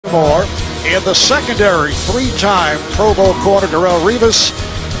more. In the secondary, three-time Pro Bowl corner Darrelle Revis.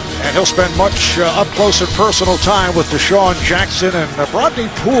 And he'll spend much up close and personal time with Desean Jackson. And Rodney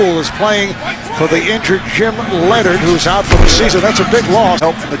Poole is playing for the injured Jim Leonard, who's out for the season. That's a big loss.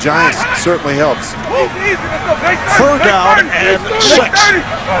 Help from the Giants certainly helps. Third down and 6.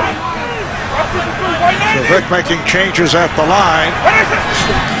 So Vic making changes at the line.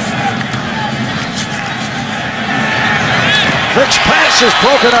 Vic's pass is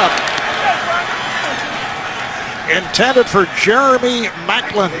broken up. Intended for Jeremy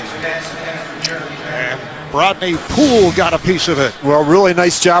Maclin. And Rodney Poole got a piece of it. Well, really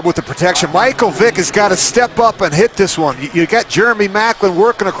nice job with the protection. Michael Vick has got to step up and hit this one. You got Jeremy Maclin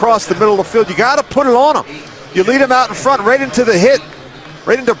working across the middle of the field. You got to put it on him. You lead him out in front, right into the hit,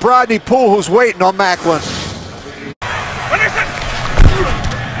 right into Rodney Poole, who's waiting on Maclin.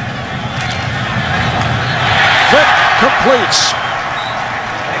 Vick completes.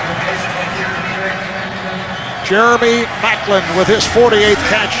 Jeremy Maclin with his 48th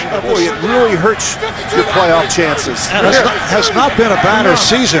catch. Boy, it really hurts your playoff chances. And has not been a banner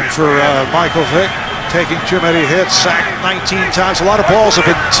season for Michael Vick, taking too many hits, sacked 19 times. A lot of balls have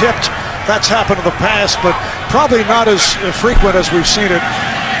been tipped. That's happened in the past, but probably not as frequent as we've seen it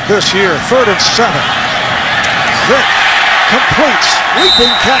this year. 3rd and 7. Vick completes.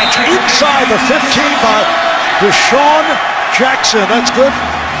 Leaping catch inside the 15 by Desean Jackson. That's good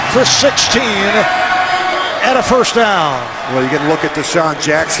for 16. And a first down. Well, you can look at Desean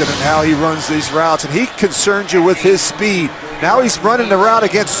Jackson and how he runs these routes, and he concerns you with his speed. Now he's running the route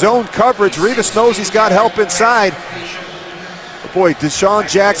against zone coverage. Revis knows he's got help inside. But boy, Desean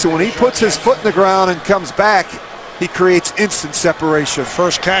Jackson, when he puts his foot in the ground and comes back, he creates instant separation.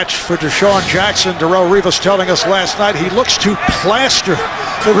 First catch for Desean Jackson. Darrelle Revis telling us last night he looks to plaster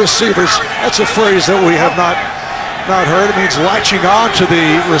the receivers. That's a phrase that we have not heard. It means latching on to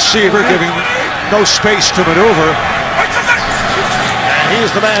the receiver, giving no space to maneuver. And he's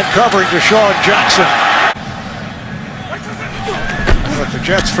the man covering Desean Jackson. But the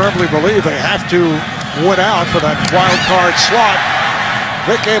Jets firmly believe they have to win out for that wild card slot.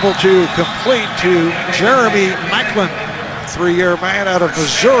 Vic able to complete to Jeremy Maclin, 3-year man out of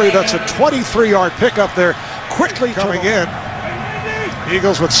Missouri. That's a 23-yard pickup there, quickly coming in.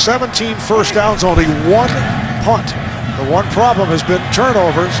 Eagles with 17 first downs, only 1 punt. The one problem has been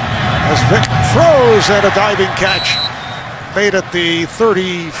turnovers as Vic throws and a diving catch made at the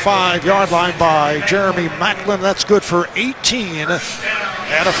 35-yard line by Jeremy Maclin. That's good for 18 and a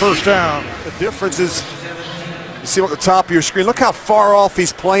first down. The difference is, you see at the top of your screen, look how far off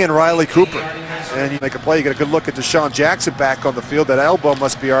he's playing Riley Cooper. And you make a play, you get a good look at Desean Jackson back on the field. That elbow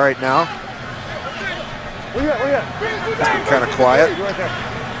must be all right now. It's been kind of quiet.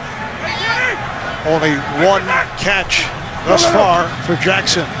 Only 1 catch thus far for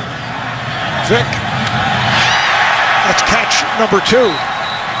Jackson. Vic, that's catch number 2.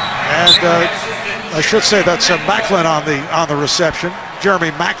 And I should say that's Maclin on the reception.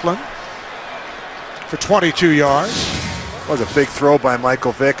 Jeremy Maclin for 22 yards. That was a big throw by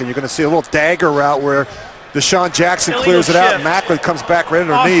Michael Vick, and you're going to see a little dagger route where Desean Jackson clears it out and Maclin comes back right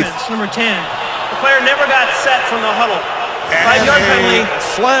underneath. Offense, number 10. The player never got set from the huddle. And a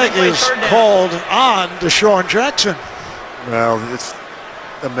flag is called on Desean Jackson. Well, it's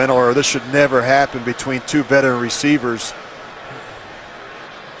a mental error. This should never happen between 2 veteran receivers.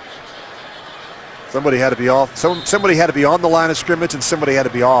 Somebody had to be off. Somebody had to be on the line of scrimmage, and somebody had to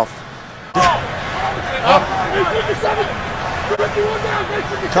be off.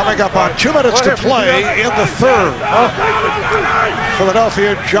 Coming up on 2 minutes to play in the 3rd.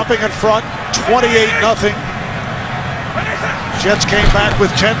 Philadelphia jumping in front, 28-0. Jets came back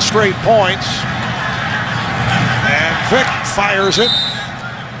with 10 straight points. And Vic fires it.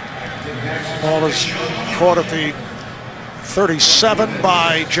 Ball is caught at the 37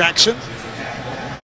 by Jackson.